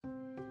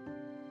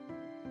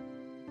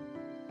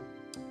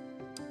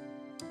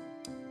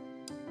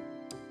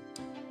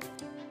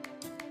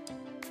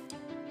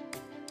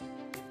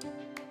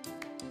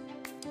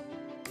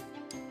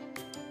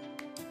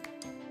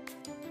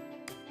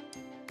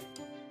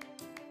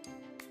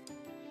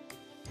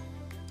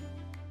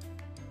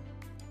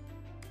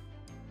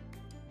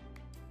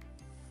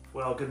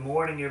Well, good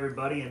morning,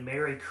 everybody, and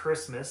Merry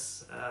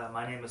Christmas.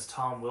 My name is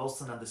Tom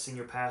Wilson. I'm the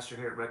senior pastor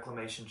here at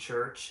Reclamation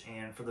Church,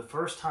 and for the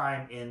first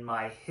time in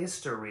my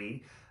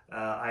history,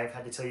 I've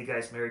had to tell you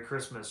guys Merry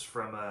Christmas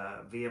from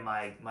via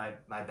my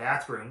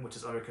bathroom, which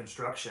is under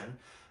construction,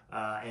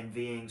 and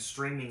being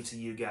streaming to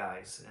you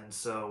guys. And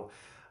so,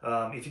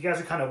 if you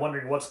guys are kind of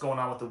wondering what's going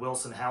on with the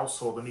Wilson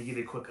household, let me give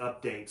you a quick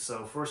update.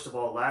 So, first of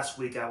all, last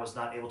week I was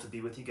not able to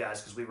be with you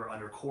guys because we were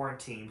under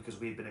quarantine because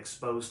we had been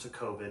exposed to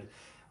COVID.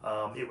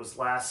 It was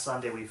last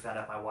Sunday we found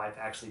out my wife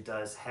actually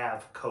does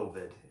have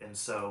COVID. And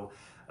so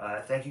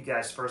thank you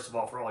guys, first of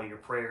all, for all your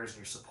prayers and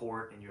your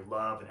support and your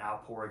love and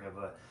outpouring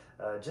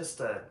of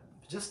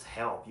just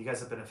help. You guys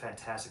have been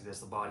fantastic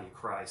as the body of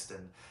Christ.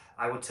 And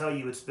I would tell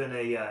you it's been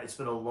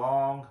a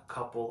long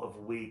couple of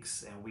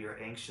weeks, and we are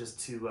anxious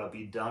to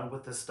be done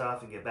with this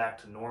stuff and get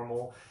back to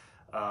normal.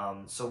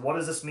 So what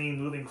does this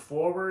mean moving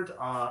forward?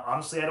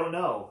 Honestly, I don't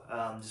know.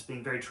 Just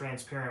being very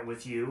transparent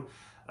with you.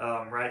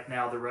 Right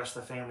now, the rest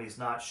of the family is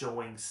not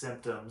showing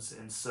symptoms,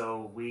 and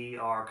so we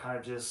are kind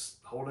of just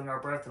holding our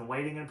breath and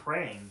waiting and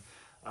praying.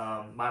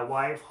 My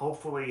wife,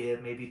 hopefully,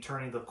 it may be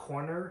turning the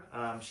corner.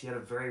 She had a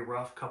very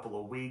rough couple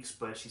of weeks,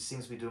 but she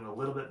seems to be doing a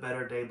little bit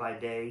better day by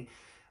day.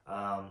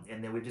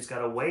 And then we just got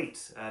to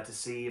wait to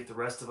see if the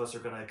rest of us are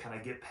going to kind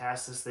of get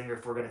past this thing or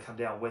if we're going to come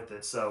down with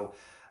it. So,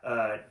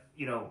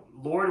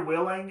 Lord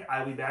willing,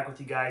 I'll be back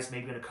with you guys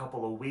maybe in a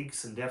couple of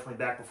weeks, and definitely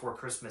back before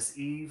Christmas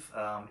Eve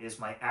is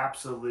my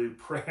absolute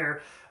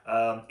prayer.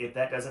 If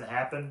that doesn't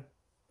happen,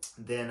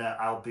 then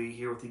I'll be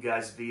here with you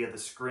guys via the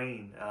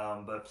screen.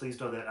 But please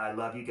know that I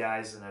love you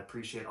guys and I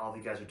appreciate all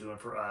you guys are doing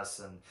for us.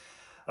 And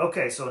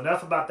okay, so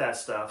enough about that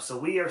stuff. So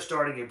we are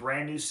starting a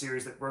brand new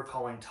series that we're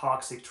calling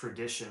Toxic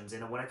Traditions.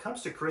 And when it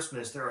comes to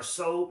Christmas, there are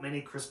so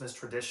many Christmas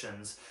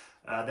traditions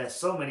that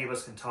so many of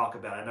us can talk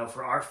about. I know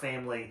for our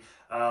family,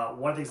 one of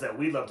the things that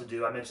we love to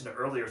do, I mentioned it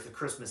earlier, is the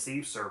Christmas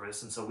Eve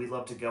service. And so we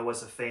love to go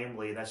as a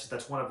family. And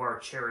that's one of our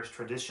cherished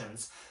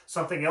traditions.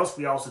 Something else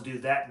we also do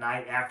that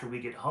night after we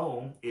get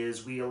home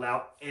is we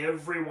allow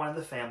everyone in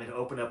the family to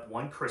open up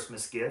one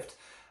Christmas gift.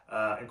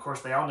 And of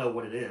course, they all know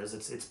what it is.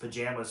 It's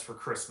pajamas for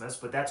Christmas,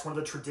 but that's one of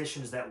the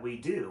traditions that we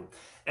do.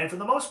 And for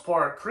the most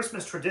part,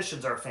 Christmas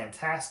traditions are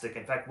fantastic.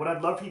 In fact, what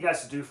I'd love for you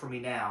guys to do for me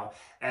now,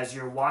 as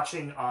you're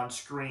watching on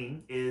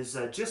screen, is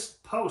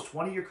just post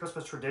one of your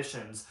Christmas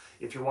traditions.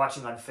 If you're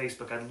watching on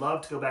Facebook, I'd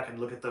love to go back and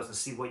look at those and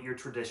see what your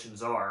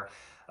traditions are.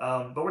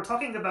 But we're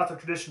talking about the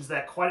traditions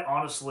that, quite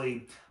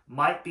honestly,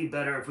 might be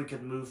better if we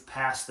could move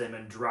past them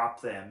and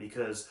drop them.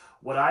 Because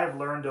what I've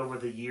learned over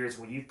the years,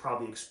 what you've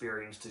probably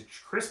experienced, is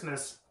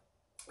Christmas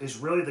is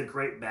really the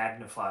great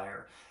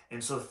magnifier.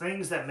 And so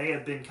things that may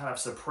have been kind of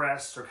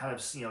suppressed or kind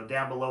of,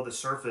 down below the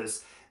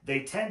surface,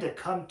 they tend to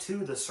come to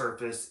the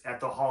surface at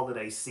the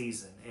holiday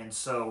season. And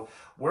so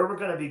where we're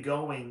going to be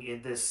going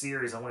in this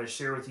series, I want to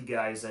share with you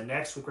guys.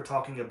 Next week, we're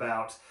talking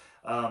about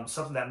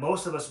something that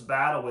most of us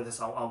battle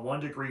with on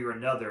one degree or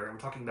another. And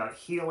we're talking about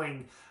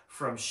healing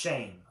from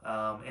shame.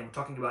 And we're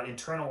talking about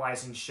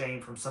internalizing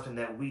shame from something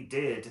that we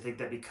did to think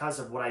that because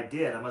of what I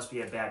did, I must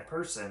be a bad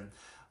person.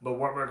 But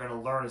what we're going to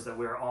learn is that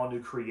we are all new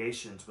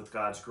creations with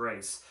God's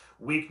grace.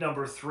 Week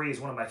number 3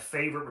 is one of my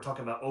favorite. We're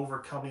talking about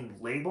overcoming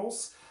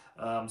labels.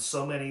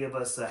 So many of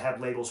us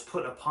have labels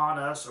put upon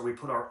us, or we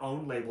put our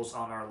own labels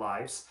on our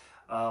lives.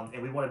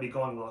 And we want to be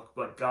going with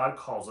what God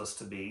calls us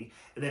to be.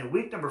 And then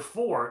week number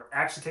 4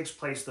 actually takes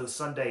place the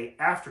Sunday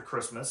after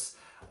Christmas.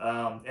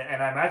 And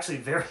I'm actually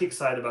very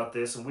excited about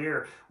this. And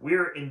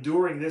we're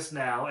enduring this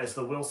now as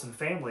the Wilson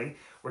family.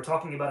 We're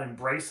talking about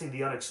embracing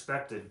the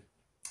unexpected.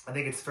 I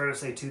think it's fair to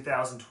say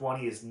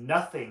 2020 is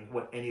nothing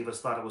what any of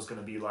us thought it was going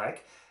to be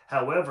like.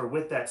 However,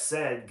 with that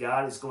said,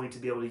 God is going to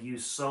be able to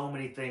use so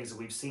many things, and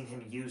we've seen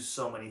him use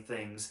so many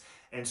things.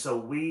 And so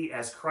we,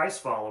 as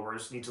Christ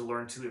followers, need to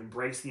learn to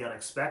embrace the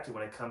unexpected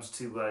when it comes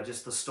to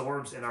just the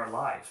storms in our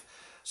life.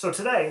 So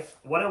today,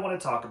 what I want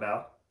to talk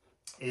about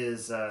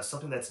is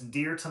something that's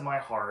dear to my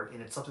heart,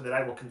 and it's something that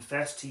I will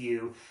confess to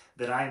you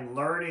that I'm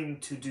learning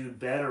to do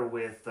better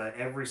with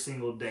every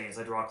single day as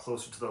I draw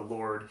closer to the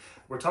Lord.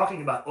 We're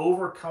talking about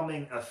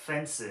overcoming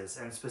offenses,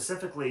 and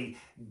specifically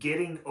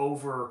getting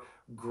over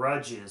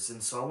grudges.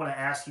 And so I want to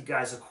ask you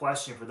guys a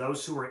question. For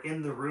those who are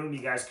in the room,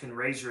 you guys can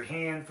raise your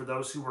hand. For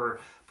those who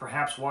are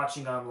perhaps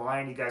watching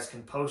online, you guys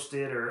can post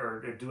it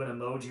or do an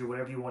emoji or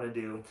whatever you want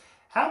to do.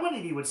 How many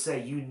of you would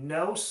say you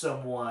know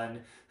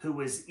someone who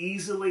is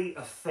easily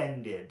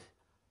offended?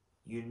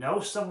 You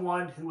know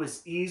someone who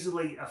is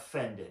easily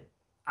offended.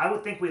 I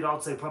would think we'd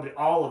all say probably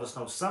all of us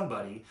know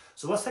somebody.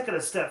 So let's take it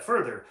a step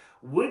further.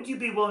 Would you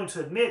be willing to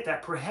admit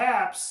that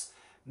perhaps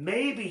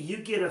maybe you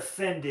get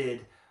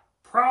offended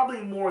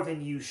probably more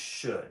than you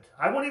should?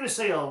 I won't even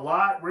say a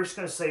lot. We're just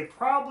going to say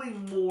probably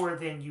more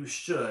than you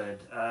should.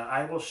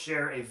 I will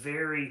share a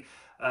very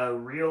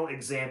real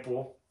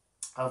example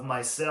of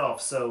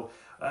myself. So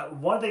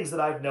one of the things that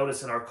I've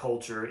noticed in our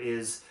culture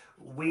is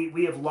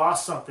we have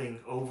lost something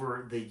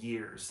over the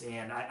years.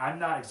 And I'm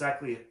not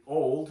exactly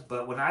old,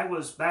 but when I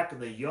was back in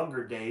the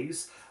younger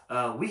days,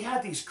 we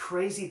had these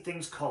crazy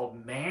things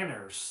called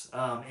manners.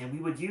 And we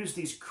would use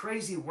these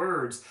crazy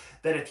words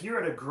that if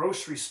you're at a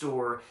grocery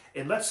store,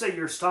 and let's say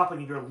you're stopping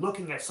and you're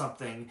looking at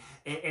something,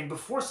 and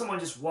before someone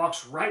just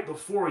walks right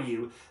before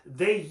you,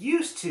 they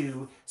used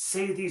to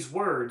say these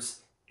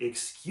words,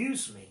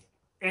 "Excuse me."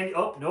 And,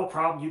 "Oh, no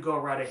problem, you go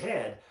right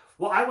ahead."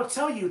 Well, I will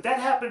tell you, that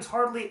happens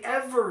hardly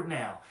ever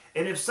now.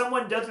 And if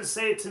someone doesn't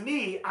say it to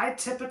me, I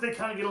typically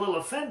kind of get a little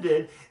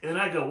offended, and then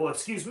I go, "Well,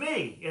 excuse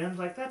me." And I'm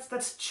like,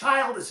 that's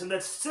childish and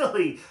that's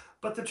silly.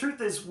 But the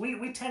truth is,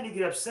 we tend to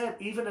get upset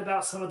even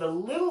about some of the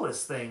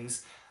littlest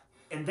things,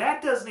 and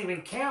that doesn't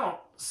even count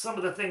some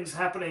of the things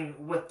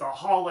happening with the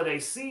holiday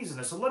season.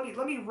 And so let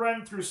me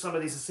run through some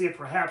of these and see if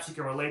perhaps you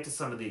can relate to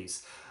some of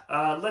these.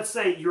 Let's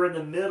say you're in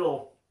the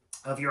middle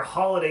of your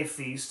holiday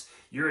feast.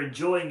 You're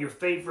enjoying your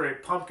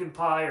favorite pumpkin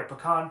pie or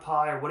pecan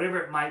pie or whatever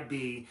it might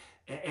be,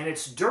 and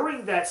it's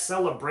during that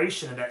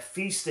celebration and that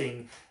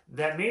feasting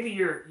that maybe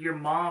your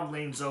mom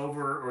leans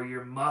over or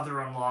your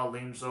mother-in-law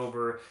leans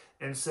over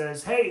and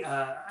says, "Hey,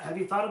 have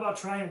you thought about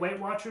trying Weight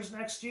Watchers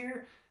next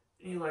year?"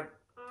 And you're like,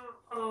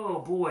 "Oh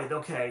boy,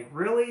 okay,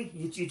 really?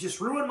 You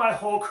just ruined my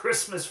whole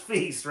Christmas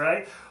feast,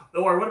 right?"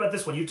 Or what about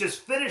this one? You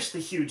just finished the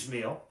huge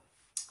meal,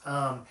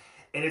 and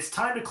it's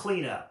time to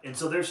clean up. And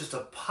so there's just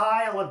a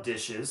pile of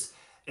dishes.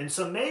 And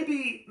so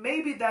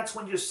maybe that's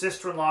when your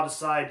sister-in-law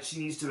decides she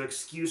needs to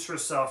excuse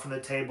herself from the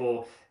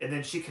table, and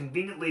then she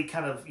conveniently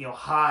kind of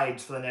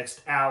hides for the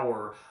next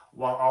hour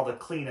while all the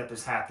cleanup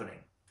is happening.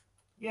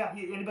 Yeah,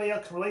 anybody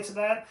else can relate to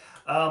that?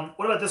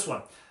 What about this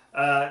one?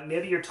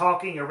 Maybe you're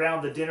talking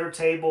around the dinner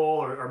table,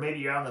 or maybe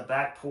you're on the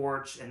back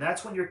porch, and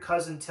that's when your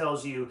cousin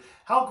tells you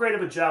how great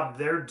of a job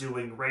they're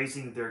doing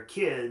raising their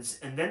kids,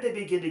 and then they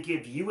begin to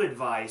give you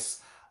advice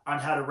on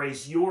how to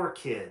raise your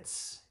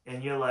kids.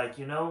 And you're like,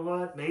 "You know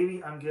what?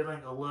 Maybe I'm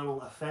getting a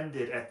little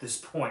offended at this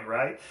point,"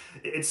 right?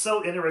 It's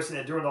so interesting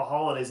that during the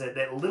holidays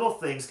that little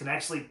things can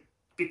actually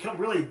become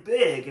really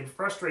big and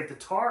frustrate the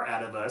tar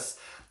out of us.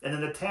 And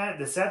then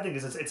the sad thing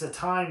is it's a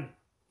time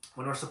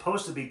when we're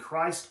supposed to be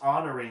Christ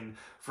honoring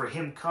for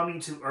him coming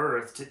to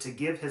earth to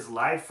give his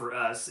life for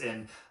us.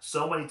 And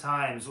so many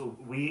times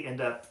we end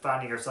up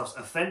finding ourselves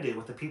offended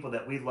with the people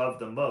that we love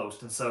the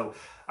most. And so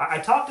I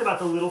talked about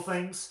the little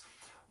things,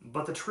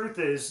 but the truth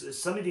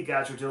is, some of you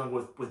guys are dealing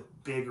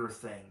with bigger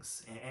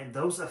things. And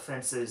those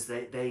offenses,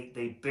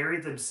 they bury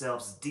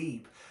themselves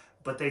deep,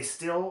 but they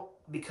still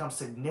become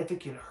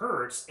significant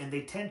hurts, and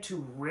they tend to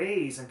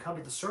raise and come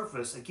to the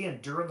surface, again,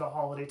 during the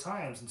holiday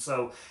times. And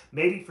so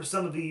maybe for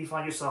some of you, you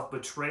find yourself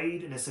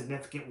betrayed in a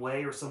significant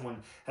way, or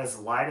someone has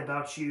lied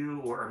about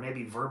you, or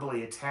maybe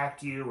verbally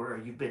attacked you, or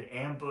you've been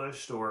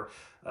ambushed, or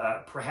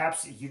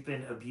perhaps you've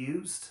been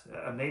abused.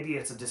 Maybe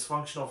it's a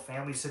dysfunctional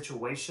family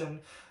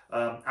situation.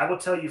 I will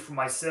tell you for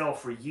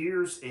myself, for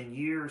years and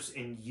years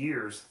and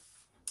years,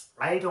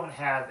 I don't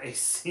have a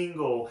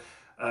single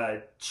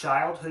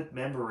childhood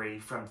memory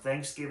from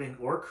Thanksgiving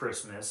or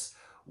Christmas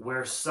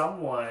where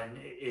someone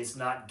is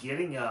not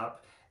getting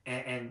up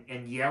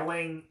and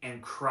yelling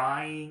and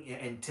crying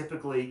and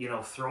typically,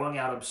 throwing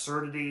out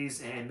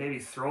absurdities and maybe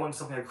throwing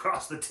something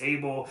across the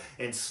table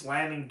and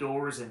slamming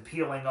doors and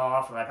peeling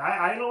off. And like,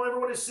 I don't ever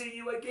want to see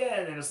you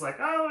again. And it's like,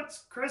 "Oh,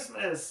 it's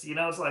Christmas."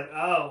 It's like,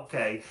 "Oh,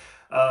 okay."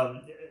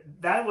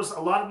 That was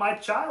a lot of my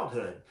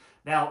childhood.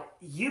 Now,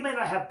 you may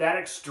not have that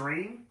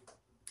extreme,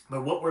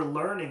 but what we're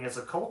learning as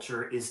a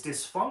culture is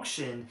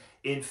dysfunction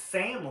in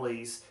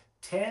families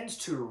tends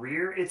to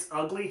rear its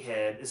ugly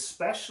head,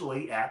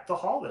 especially at the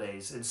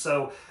holidays. And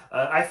so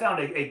I found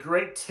a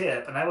great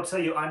tip, and I will tell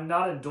you, I'm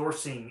not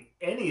endorsing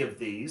any of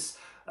these,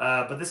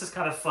 but this is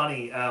kind of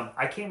funny.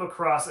 I came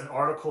across an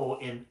article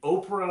in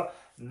Oprah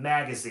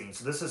magazine.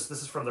 So this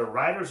is from the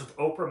writers of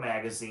Oprah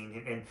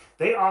magazine, and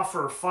they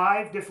offer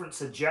 5 different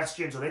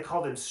suggestions, or they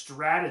call them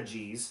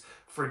strategies,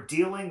 for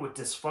dealing with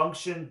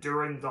dysfunction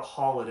during the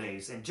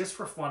holidays. And just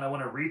for fun, I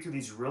want to read through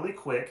these really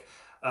quick.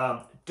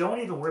 Don't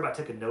even worry about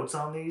taking notes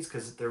on these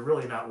because they're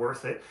really not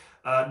worth it.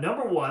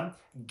 Number 1,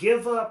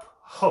 give up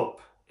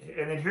hope.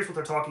 And then here's what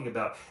they're talking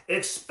about.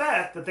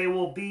 Expect that they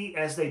will be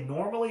as they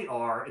normally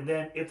are, and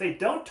then if they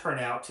don't turn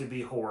out to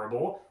be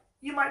horrible,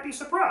 you might be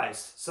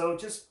surprised. So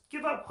just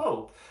give up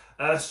hope.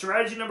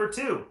 Strategy number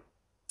 2,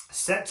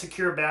 set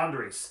secure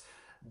boundaries.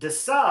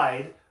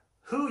 Decide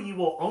who you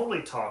will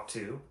only talk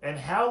to and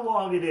how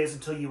long it is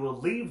until you will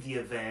leave the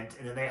event,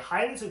 and then they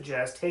highly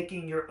suggest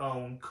taking your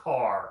own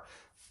car.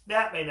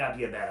 That may not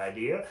be a bad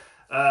idea.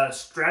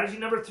 Strategy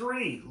number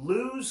 3,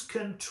 lose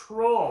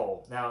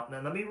control. Now,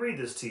 let me read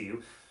this to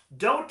you.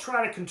 Don't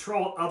try to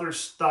control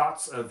others'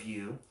 thoughts of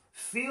you.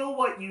 Feel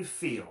what you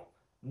feel.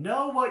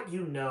 Know what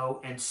you know,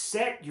 and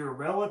set your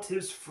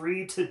relatives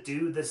free to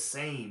do the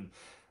same.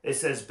 It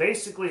says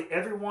basically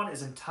everyone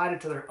is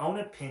entitled to their own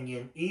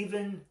opinion,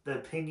 even the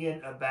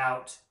opinion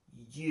about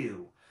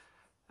you.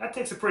 That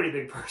takes a pretty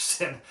big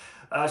person.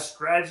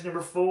 Strategy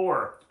number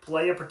 4,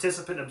 play a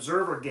participant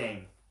observer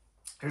game.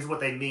 Here's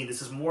what they mean.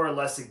 This is more or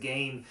less a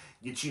game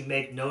that you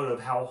make note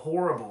of how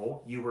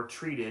horrible you were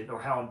treated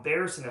or how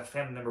embarrassing a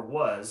family member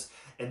was.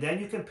 And then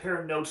you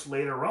compare notes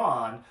later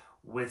on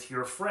with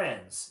your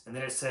friends. And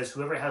then it says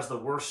whoever has the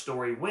worst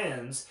story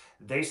wins.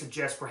 They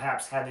suggest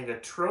perhaps having a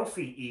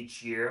trophy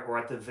each year, or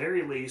at the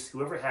very least,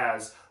 whoever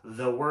has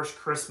the worst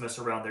Christmas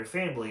around their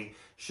family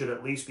should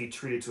at least be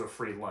treated to a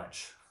free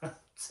lunch.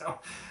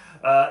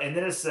 And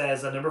then it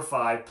says, number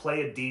 5,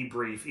 play a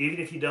debrief. Even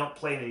if you don't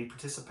play any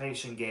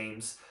participation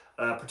games,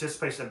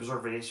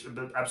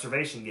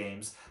 observation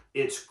games,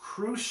 it's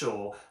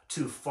crucial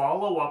to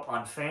follow up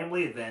on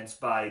family events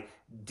by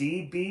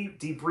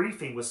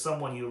debriefing with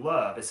someone you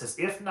love. It says,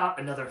 if not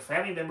another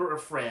family member or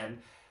friend,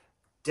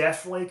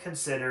 definitely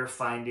consider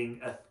finding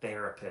a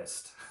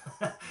therapist.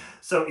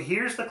 So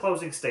here's the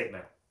closing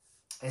statement.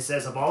 It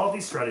says, of all of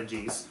these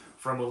strategies,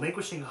 from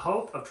relinquishing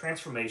hope of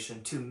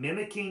transformation to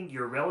mimicking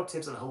your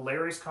relatives and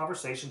hilarious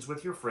conversations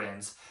with your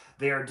friends,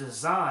 they are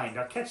designed,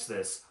 now catch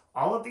this,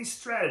 all of these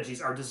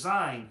strategies are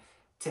designed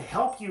to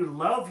help you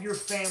love your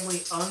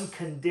family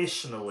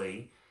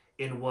unconditionally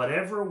in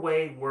whatever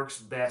way works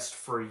best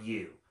for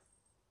you.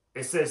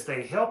 It says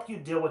they help you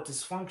deal with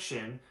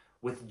dysfunction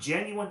with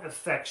genuine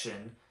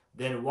affection,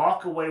 then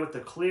walk away with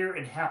a clear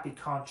and happy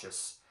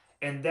conscience.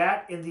 And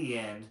that, in the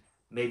end,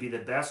 may be the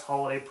best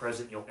holiday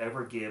present you'll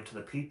ever give to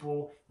the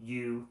people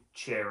you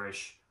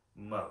cherish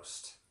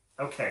most.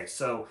 Okay,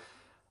 so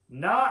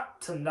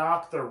not to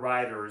knock the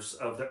writers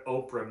of the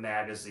Oprah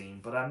magazine,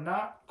 but I'm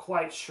not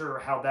quite sure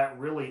how that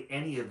really,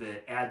 any of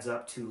it, adds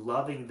up to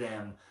loving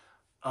them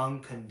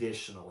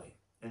unconditionally.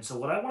 And so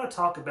what I want to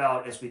talk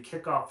about as we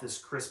kick off this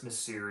Christmas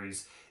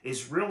series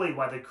is really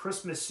why the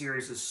Christmas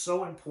series is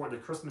so important,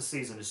 the Christmas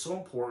season is so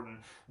important,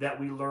 that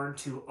we learn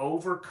to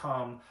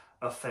overcome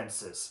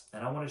offenses.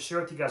 And I want to share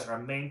with you guys our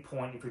main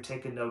point if you're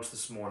taking notes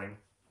this morning,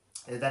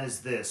 and that is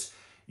this.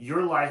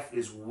 Your life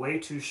is way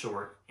too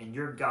short, and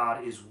your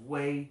God is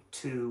way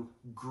too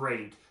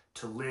great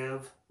to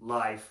live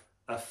life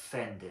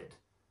offended.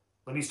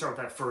 Let me start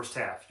with that first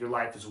half. Your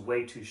life is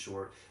way too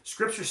short.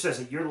 Scripture says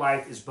that your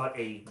life is but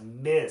a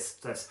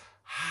mist.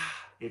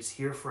 It's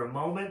here for a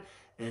moment,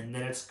 and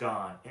then it's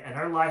gone. And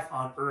our life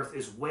on earth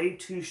is way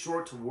too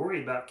short to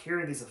worry about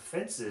carrying these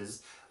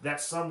offenses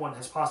that someone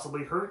has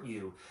possibly hurt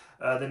you.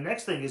 The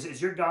next thing is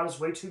your God is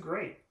way too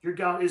great. Your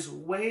God is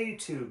way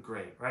too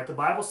great, right? The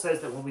Bible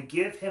says that when we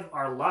give him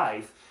our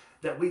life,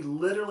 that we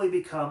literally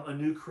become a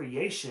new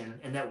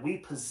creation and that we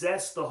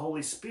possess the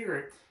Holy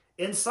Spirit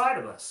inside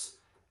of us.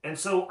 And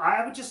so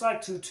I would just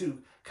like to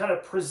kind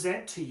of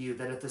present to you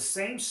that if the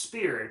same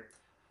Spirit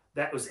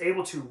that was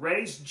able to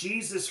raise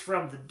Jesus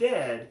from the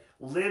dead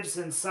lives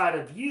inside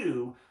of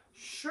you,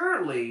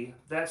 surely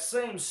that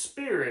same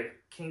Spirit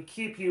can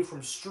keep you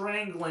from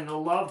strangling a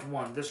loved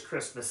one this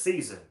Christmas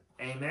season.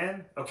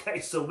 Amen? Okay,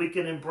 so we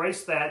can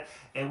embrace that,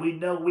 and we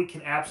know we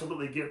can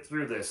absolutely get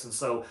through this. And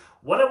so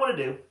what I want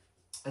to do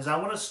is I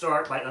want to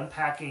start by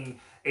unpacking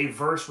a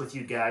verse with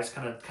you guys,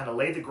 kind of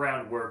lay the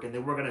groundwork, and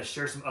then we're going to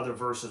share some other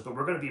verses. But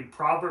we're going to be in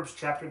Proverbs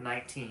chapter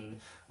 19,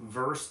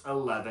 verse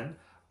 11.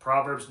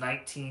 Proverbs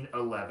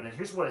 19:11. And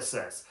here's what it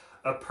says.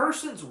 A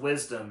person's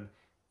wisdom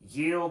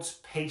yields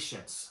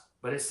patience,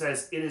 but it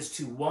says it is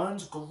to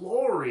one's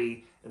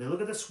glory, and then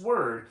look at this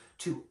word,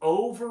 to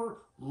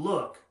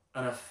overlook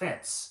an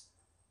offense.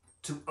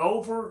 To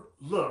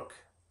overlook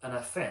an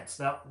offense.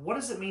 Now, what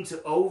does it mean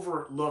to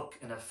overlook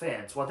an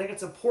offense? Well, I think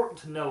it's important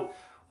to note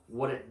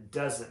what it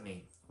doesn't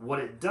mean. What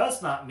it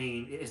does not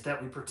mean is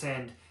that we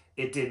pretend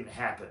it didn't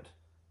happen.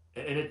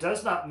 And it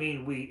does not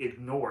mean we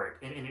ignore it.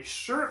 And it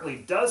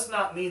certainly does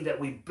not mean that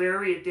we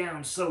bury it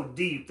down so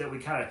deep that we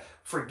kind of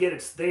forget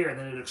it's there and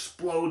then it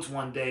explodes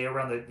one day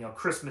around the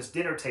Christmas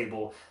dinner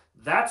table.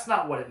 That's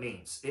not what it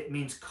means. It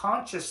means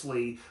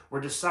consciously we're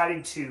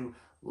deciding to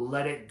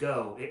let it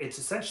go. It's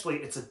essentially,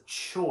 it's a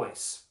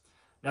choice.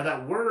 Now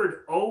that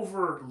word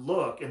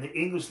overlook in the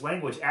English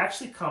language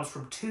actually comes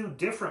from two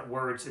different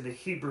words in the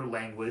Hebrew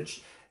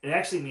language. It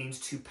actually means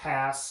to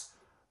pass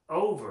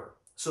over.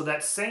 So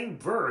that same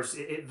verse,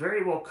 it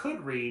very well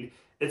could read,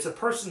 it's a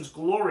person's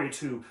glory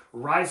to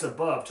rise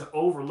above, to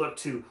overlook,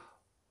 to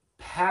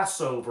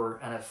pass over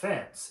an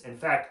offense. In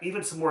fact,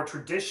 even some more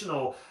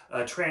traditional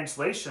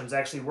translations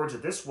actually words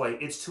it this way.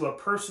 It's to a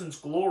person's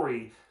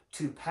glory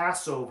to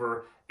pass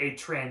over a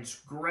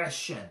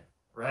transgression,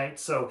 right?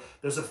 So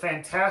there's a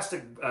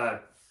fantastic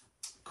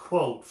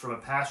quote from a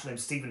pastor named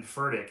Stephen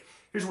Furtick.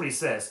 Here's what he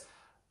says.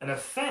 An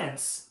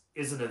offense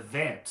is an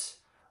event,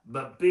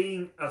 but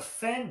being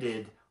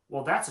offended,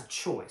 well, that's a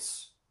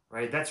choice,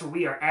 right? That's where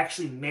we are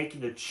actually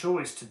making a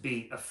choice to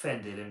be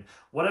offended. And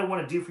what I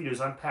want to do for you is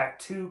unpack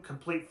two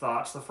complete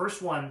thoughts. The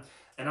first one,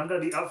 and I'm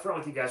going to be upfront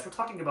with you guys, we're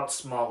talking about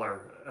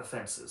smaller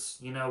offenses.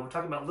 We're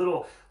talking about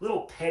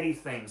little petty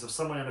things of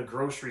someone in a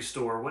grocery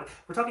store.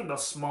 We're talking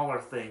about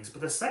smaller things.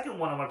 But the second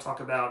one I want to talk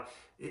about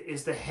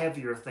is the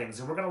heavier things.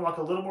 And we're going to walk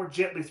a little more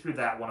gently through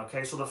that one,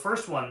 okay? So the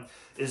first one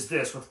is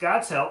this. With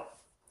God's help,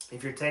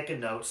 if you're taking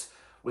notes,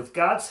 with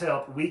God's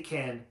help, we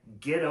can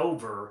get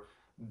over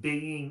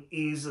being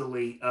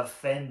easily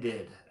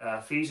offended.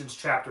 Ephesians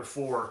chapter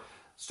 4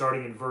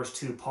 Starting in verse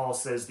 2, Paul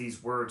says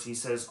these words. He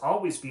says,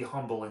 always be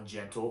humble and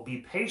gentle, be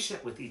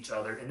patient with each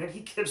other. And then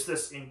he gives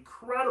this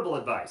incredible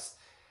advice.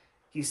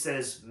 He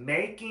says,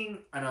 making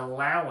an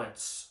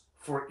allowance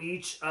for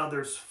each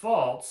other's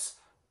faults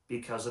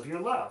because of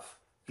your love.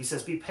 He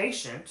says, be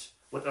patient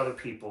with other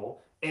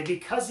people, and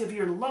because of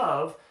your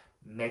love,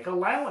 make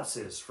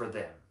allowances for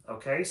them.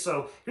 Okay,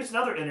 so here's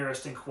another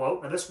interesting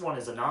quote. Now, this one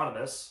is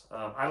anonymous.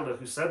 I don't know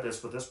who said this,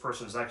 but this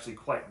person is actually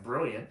quite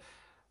brilliant.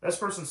 This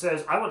person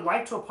says, I would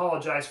like to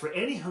apologize for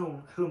any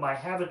whom I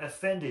haven't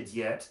offended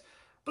yet.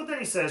 But then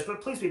he says, but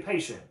please be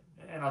patient,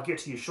 and I'll get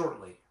to you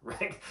shortly,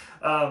 right?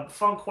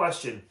 Fun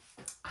question.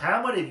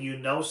 How many of you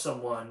know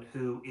someone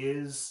who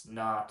is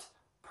not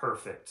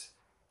perfect?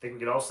 I think we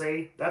could all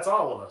say that's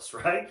all of us,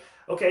 right?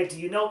 Okay, do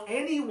you know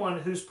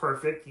anyone who's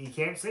perfect? You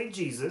can't say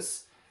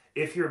Jesus.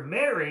 If you're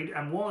married,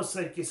 I'm willing to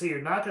say, you say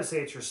you're not going to say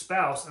it's your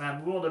spouse, and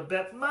I'm willing to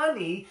bet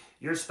money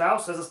your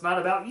spouse says it's not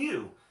about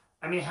you.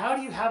 I mean, how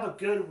do you have a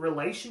good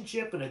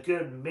relationship and a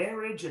good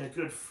marriage and a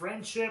good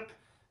friendship?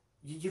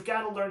 You've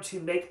got to learn to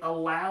make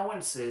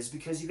allowances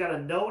because you've got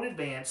to know in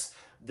advance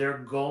they're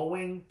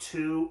going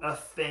to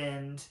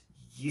offend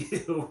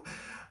you.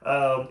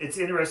 It's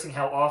interesting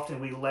how often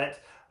we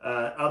let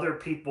other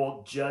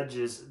people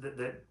judges that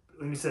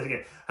let me say it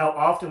again. How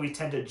often we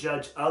tend to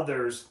judge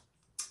others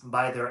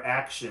by their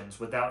actions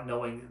without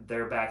knowing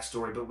their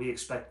backstory, but we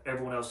expect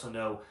everyone else to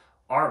know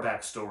our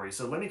backstory.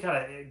 So let me kind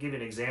of give you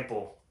an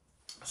example.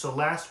 So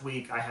last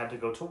week I had to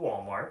go to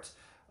Walmart.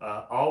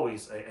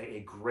 Always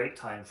a great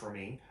time for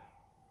me.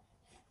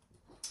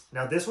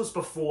 Now this was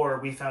before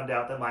we found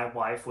out that my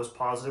wife was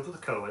positive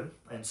with COVID.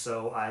 And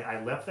so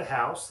I left the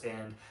house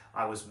and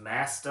I was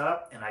masked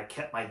up and I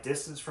kept my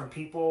distance from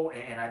people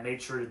and I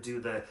made sure to do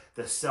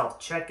the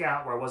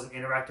self-checkout where I wasn't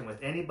interacting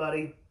with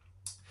anybody.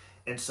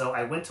 And so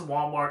I went to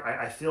Walmart,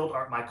 I filled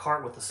my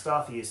cart with the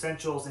stuff, the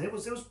essentials, and it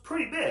was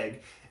pretty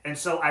big. And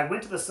so I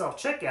went to the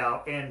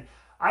self-checkout and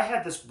I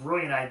had this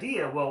brilliant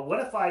idea. Well, what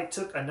if I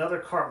took another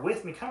cart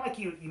with me, kind of like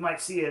you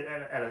might see it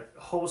at a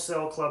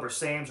wholesale club or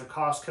Sam's or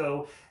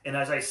Costco, and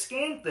as I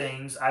scanned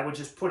things, I would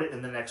just put it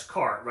in the next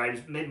cart, right?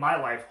 It made my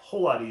life a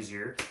whole lot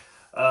easier.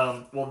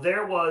 Well,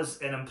 there was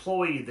an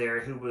employee there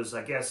who was,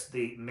 I guess,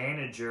 the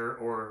manager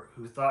or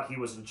who thought he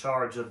was in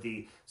charge of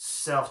the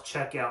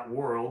self-checkout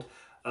world.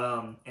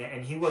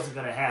 And he wasn't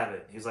going to have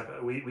it. He's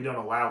like, we don't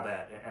allow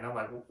that. And I'm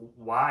like,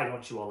 why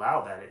don't you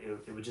allow that?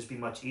 It would just be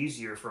much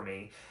easier for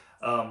me.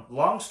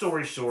 Long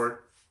story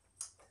short,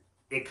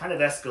 it kind of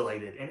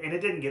escalated and it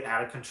didn't get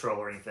out of control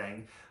or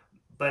anything,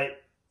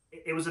 but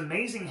it was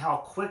amazing how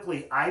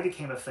quickly I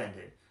became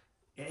offended.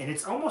 And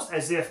it's almost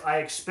as if I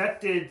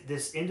expected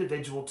this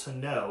individual to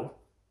know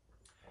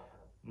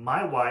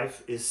my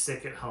wife is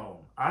sick at home.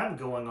 I'm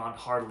going on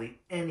hardly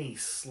any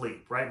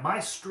sleep, right? My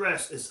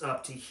stress is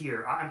up to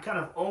here. I'm kind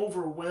of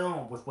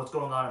overwhelmed with what's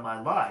going on in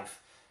my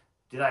life.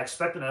 Did I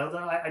expect to know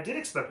that? I did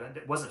expect it.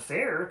 It wasn't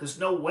fair. There's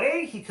no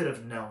way he could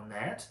have known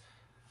that.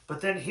 But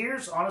then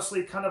here's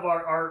honestly kind of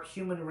our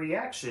human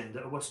reaction.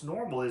 What's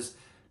normal is,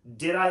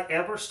 did I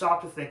ever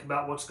stop to think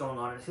about what's going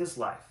on in his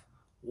life?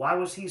 Why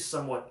was he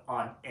somewhat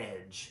on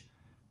edge?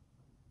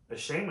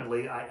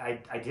 Ashamedly,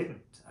 I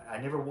didn't. I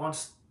never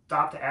once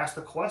stopped to ask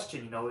the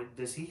question,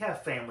 does he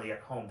have family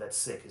at home that's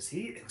sick? Is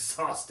he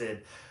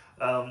exhausted?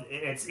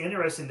 It's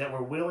interesting that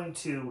we're willing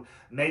to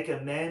make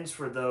amends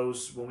for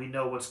those when we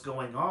know what's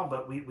going on,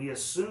 but we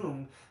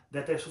assume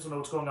that they're supposed to know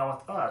what's going on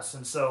with us.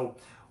 And so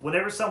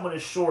whenever someone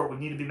is short, we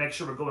need to make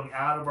sure we're going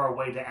out of our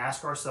way to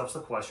ask ourselves the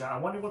question, I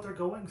wonder what they're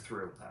going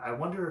through. I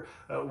wonder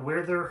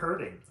where they're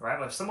hurting,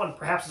 right? If someone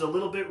perhaps is a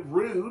little bit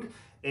rude,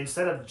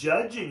 instead of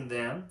judging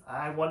them,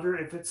 I wonder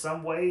if it's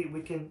some way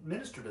we can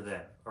minister to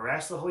them or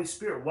ask the Holy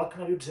Spirit, what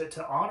can I do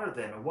to honor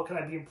them? Or what can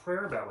I be in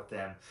prayer about with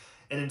them?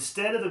 And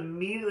instead of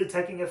immediately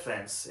taking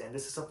offense, and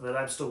this is something that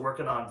I'm still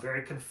working on,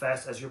 very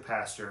confessed as your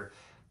pastor,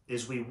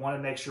 is we want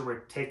to make sure we're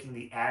taking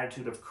the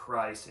attitude of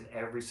Christ in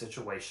every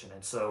situation.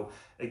 And so,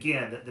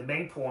 again, the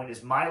main point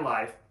is my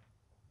life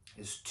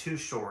is too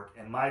short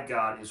and my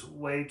God is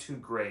way too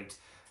great.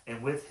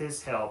 And with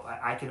his help,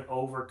 I can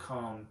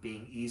overcome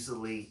being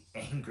easily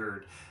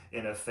angered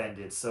and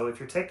offended. So if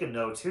you're taking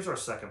notes, here's our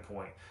second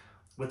point.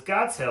 With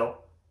God's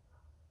help,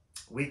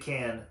 we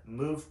can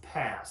move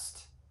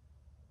past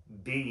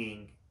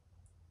being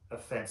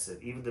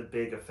offensive, even the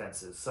big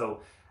offenses.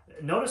 So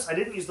notice I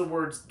didn't use the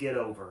words get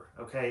over,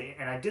 okay?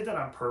 And I did that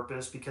on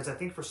purpose because I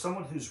think for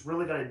someone who's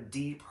really got a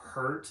deep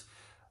hurt,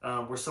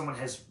 where someone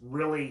has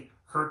really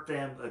hurt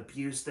them,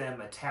 abused them,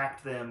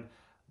 attacked them,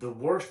 the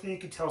worst thing you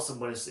can tell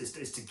someone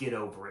is to get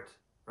over it,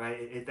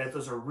 right?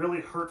 Those are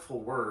really hurtful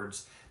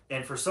words.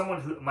 And for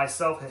someone who,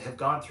 myself, have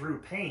gone through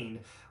pain,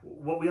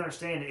 what we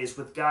understand is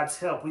with God's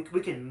help,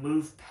 we can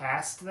move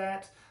past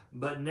that,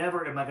 but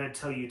never am I going to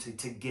tell you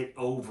to get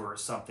over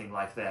something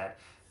like that.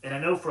 And I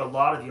know for a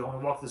lot of you, I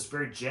want to walk this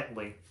very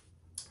gently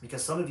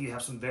because some of you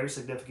have some very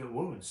significant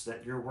wounds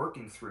that you're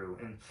working through.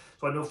 And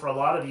so I know for a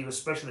lot of you,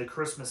 especially the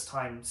Christmas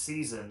time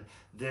season,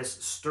 this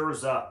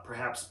stirs up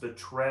perhaps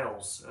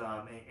betrayals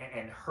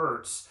and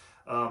hurts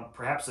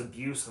perhaps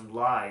abuse and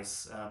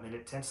lies, and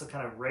it tends to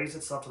kind of raise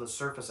itself to the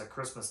surface at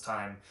Christmas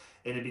time,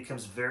 and it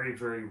becomes very,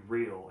 very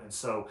real. And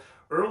so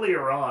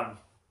earlier on,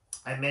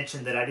 I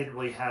mentioned that I didn't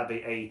really have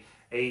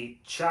a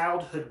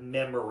childhood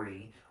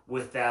memory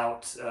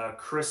without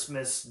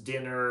Christmas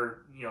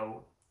dinner,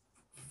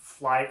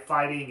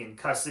 fighting and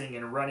cussing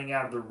and running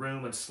out of the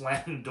room and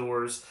slamming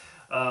doors.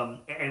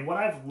 And what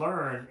I've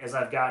learned as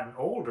I've gotten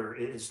older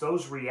is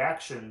those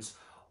reactions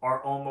are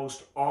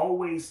almost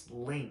always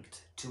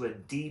linked to a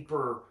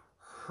deeper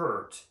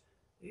hurt.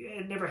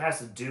 It never has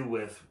to do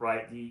with,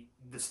 right,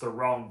 it's the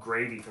wrong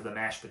gravy for the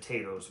mashed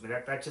potatoes. I mean,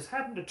 that just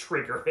happened to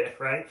trigger it,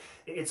 right?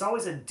 It's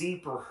always a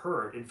deeper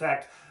hurt. In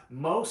fact,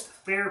 most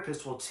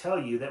therapists will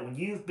tell you that when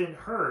you've been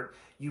hurt,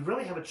 you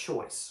really have a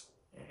choice.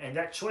 And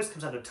that choice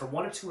comes down to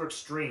one or two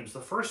extremes.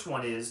 The first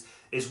one is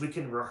we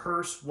can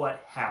rehearse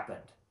what happened.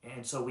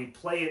 And so we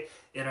play it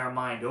in our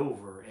mind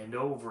over and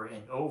over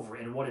and over.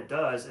 And what it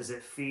does is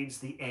it feeds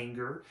the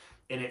anger,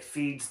 and it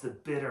feeds the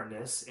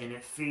bitterness, and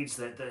it feeds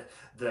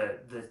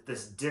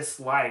this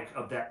dislike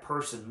of that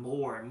person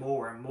more and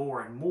more and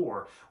more and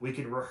more. We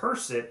can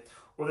rehearse it.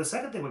 Or the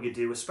second thing we could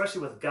do,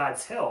 especially with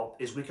God's help,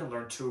 is we can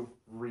learn to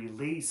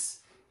release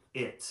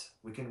it.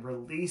 We can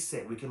release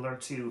it. We can learn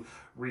to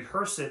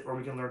rehearse it, or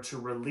we can learn to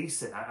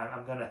release it.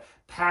 I'm going to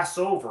pass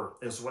over,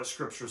 is what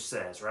Scripture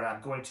says, right?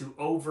 I'm going to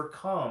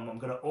overcome. I'm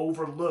going to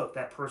overlook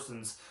that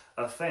person's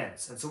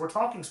offense. And so we're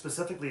talking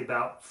specifically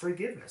about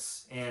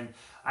forgiveness. And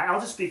I'll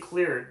just be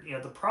clear,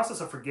 the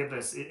process of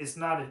forgiveness is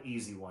not an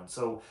easy one.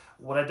 So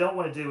what I don't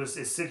want to do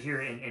is sit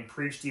here and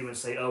preach to you and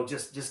say, oh,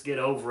 just get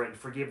over it and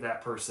forgive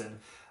that person.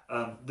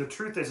 The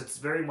truth is, it's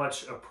very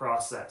much a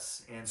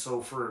process. And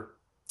so for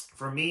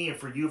me and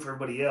for you, for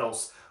everybody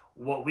else,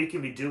 what we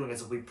can be doing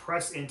is if we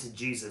press into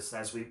Jesus,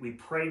 as we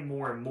pray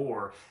more and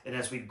more, and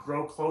as we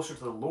grow closer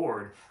to the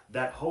Lord,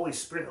 that Holy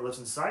Spirit that lives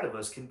inside of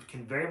us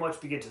can very much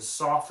begin to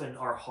soften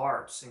our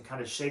hearts and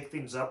kind of shake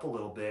things up a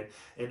little bit,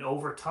 and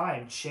over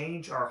time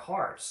change our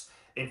hearts.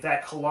 In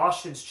fact,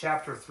 Colossians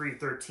chapter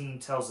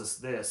 3:13 tells us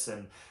this.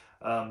 And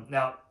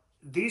now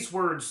these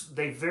words,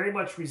 they very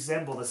much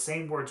resemble the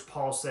same words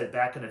Paul said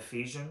back in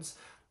Ephesians,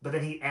 but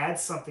then he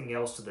adds something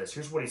else to this.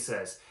 Here's what he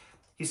says.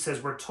 He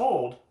says, we're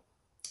told,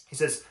 he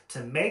says,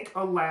 to make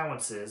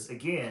allowances,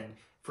 again,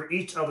 for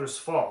each other's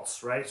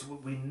faults, right? So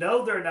we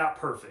know they're not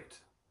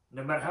perfect.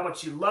 No matter how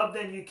much you love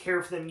them, you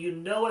care for them, you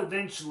know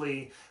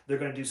eventually they're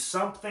going to do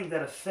something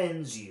that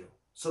offends you.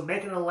 So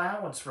make an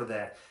allowance for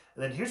that.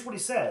 And then here's what he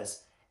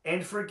says,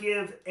 and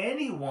forgive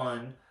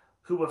anyone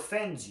who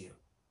offends you.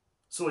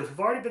 So if we've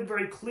already been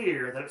very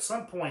clear that at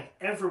some point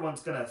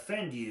everyone's going to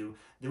offend you,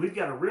 then we've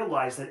got to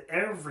realize that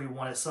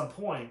everyone at some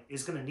point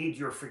is going to need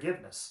your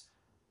forgiveness.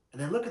 And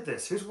then look at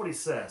this. Here's what he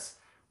says.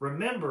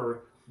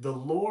 Remember, the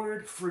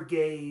Lord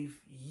forgave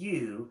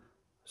you,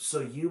 so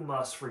you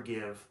must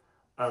forgive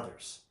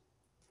others.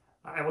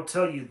 I will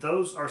tell you,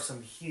 those are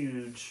some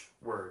huge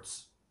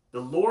words.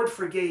 The Lord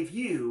forgave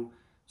you,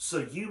 so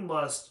you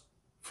must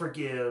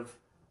forgive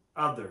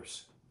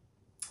others.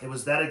 It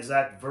was that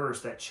exact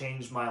verse that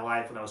changed my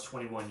life when I was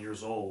 21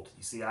 years old.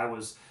 You see, I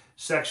was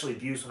sexually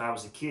abused when I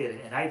was a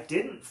kid, and I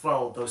didn't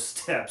follow those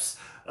steps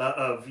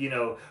of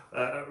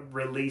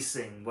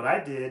releasing. What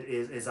I did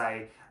is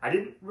I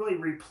didn't really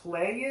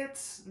replay it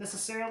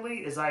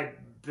necessarily, as I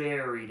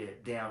buried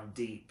it down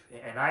deep.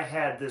 And I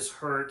had this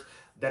hurt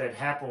that had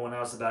happened when I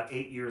was about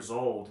 8 years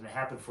old, and it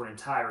happened for an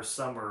entire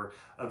summer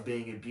of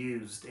being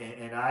abused.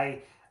 And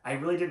I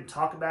really didn't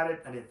talk about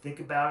it. I didn't think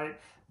about it.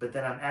 But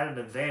then I'm at an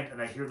event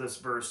and I hear this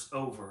verse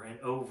over and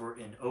over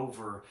and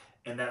over.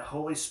 And that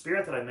Holy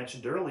Spirit that I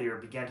mentioned earlier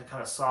began to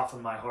kind of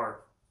soften my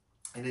heart.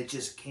 And it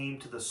just came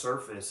to the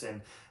surface.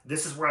 And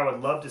this is where I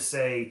would love to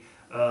say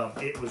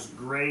it was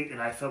great.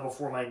 And I fell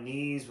before my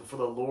knees before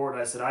the Lord.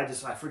 I said, I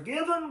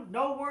forgive him.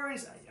 No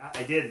worries.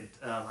 I didn't.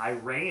 I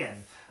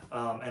ran.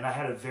 And I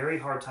had a very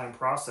hard time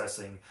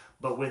processing.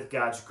 But with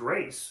God's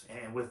grace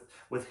and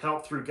with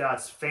help through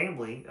God's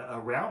family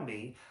around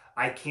me,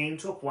 I came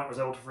to a point where I was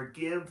able to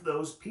forgive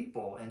those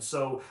people. And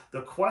so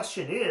the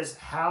question is,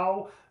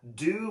 how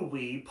do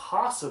we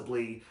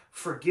possibly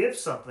forgive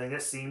something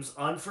that seems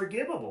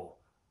unforgivable?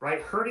 Right?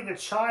 Hurting a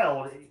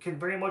child can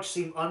very much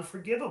seem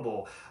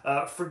unforgivable.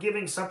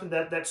 Forgiving something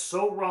that's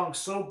so wrong,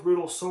 so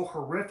brutal, so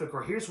horrific,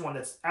 or here's one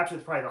that's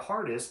absolutely probably the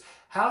hardest.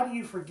 How do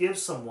you forgive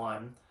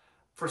someone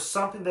for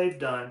something they've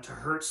done to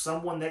hurt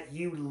someone that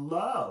you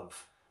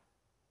love?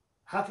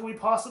 How can we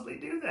possibly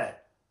do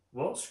that?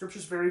 Well,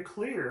 Scripture's very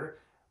clear.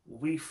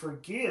 We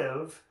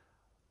forgive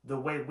the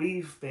way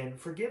we've been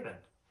forgiven.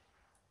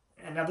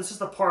 And now this is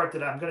the part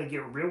that I'm going to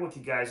get real with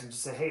you guys and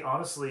just say, hey,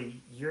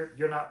 honestly,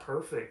 you're not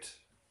perfect.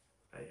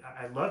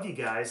 I love you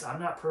guys. I'm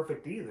not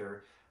perfect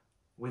either.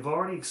 We've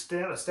already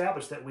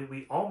established that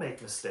we all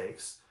make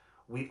mistakes.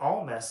 We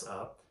all mess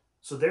up.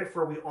 So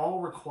therefore, we all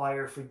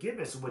require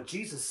forgiveness. And what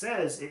Jesus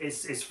says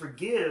is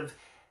forgive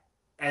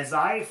as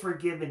I have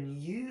forgiven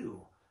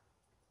you.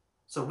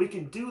 So we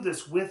can do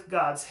this with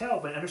God's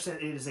help and understand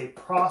it is a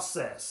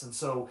process. And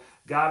so,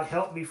 God,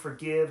 help me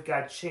forgive.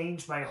 God,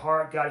 change my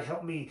heart. God,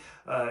 help me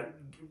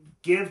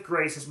give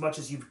grace as much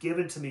as you've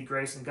given to me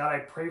grace. And God,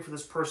 I pray for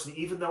this person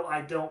even though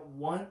I don't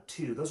want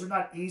to. Those are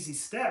not easy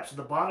steps.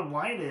 The bottom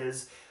line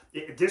is,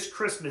 this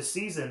Christmas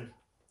season,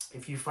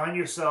 if you find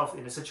yourself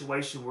in a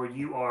situation where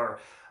you are,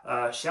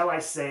 shall I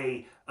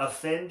say,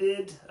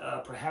 offended,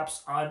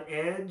 perhaps on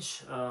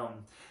edge,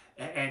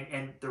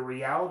 and the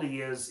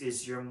reality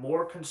is you're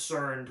more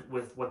concerned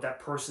with what that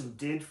person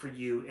did for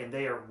you, and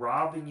they are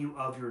robbing you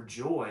of your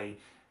joy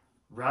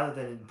rather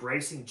than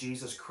embracing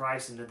Jesus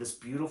Christ into this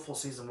beautiful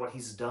season, what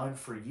he's done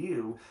for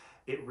you.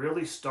 It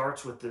really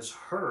starts with this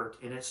hurt,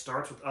 and it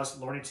starts with us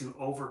learning to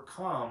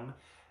overcome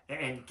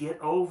and get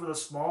over the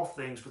small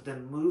things, but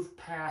then move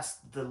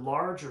past the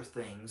larger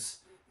things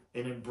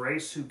and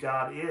embrace who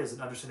God is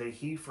and understand that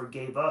he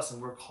forgave us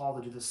and we're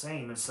called to do the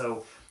same. And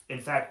so, in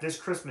fact, this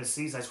Christmas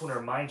season, I just want to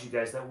remind you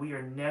guys that we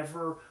are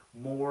never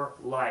more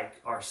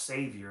like our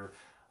Savior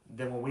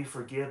than when we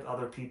forgive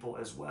other people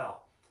as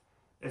well.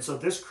 And so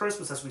this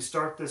Christmas, as we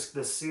start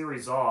this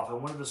series off, I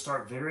wanted to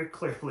start very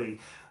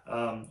clearly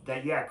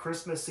that, yeah,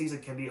 Christmas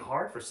season can be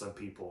hard for some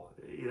people.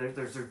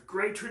 There's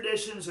great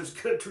traditions, there's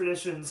good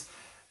traditions,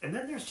 and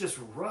then there's just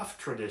rough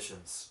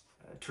traditions.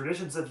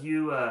 Traditions of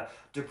you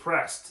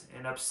depressed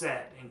and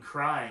upset and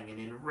crying and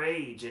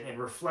enraged and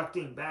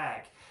reflecting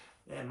back.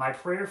 And my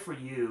prayer for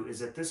you is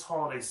that this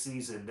holiday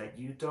season that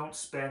you don't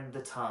spend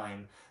the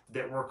time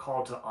that we're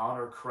called to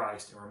honor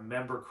Christ and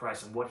remember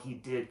Christ and what he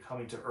did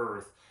coming to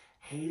earth,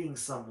 hating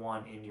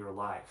someone in your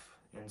life.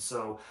 And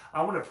so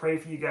I want to pray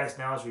for you guys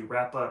now as we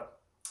wrap up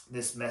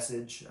this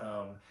message.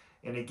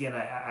 And again,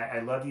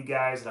 I love you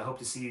guys, and I hope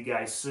to see you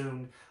guys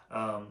soon.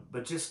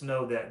 But just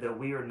know that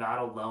we are not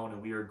alone,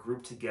 and we are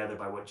grouped together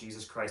by what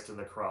Jesus Christ did on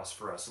the cross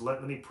for us. So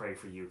let me pray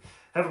for you.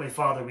 Heavenly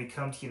Father, we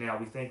come to you now.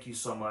 We thank you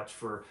so much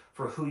for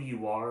who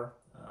you are.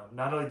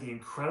 Not only the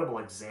incredible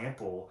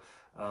example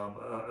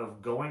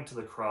of going to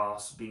the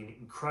cross, being an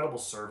incredible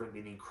servant,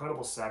 being an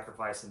incredible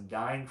sacrifice, and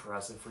dying for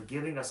us and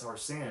forgiving us our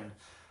sin,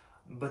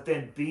 but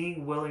then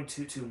being willing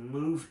to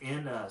move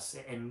in us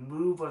and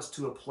move us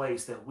to a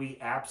place that we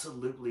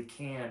absolutely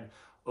can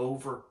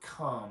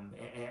overcome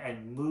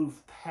and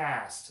move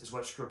past, is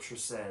what Scripture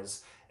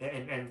says,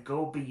 and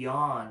go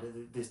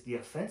beyond the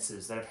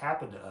offenses that have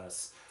happened to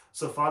us.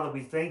 So, Father,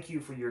 we thank you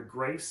for your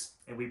grace,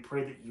 and we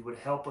pray that you would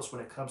help us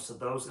when it comes to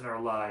those in our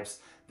lives,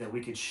 that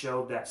we could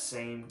show that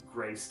same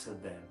grace to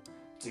them.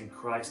 It's in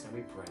Christ, and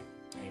we pray.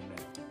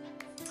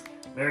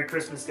 Amen. Merry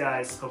Christmas,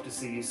 guys. Hope to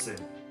see you soon.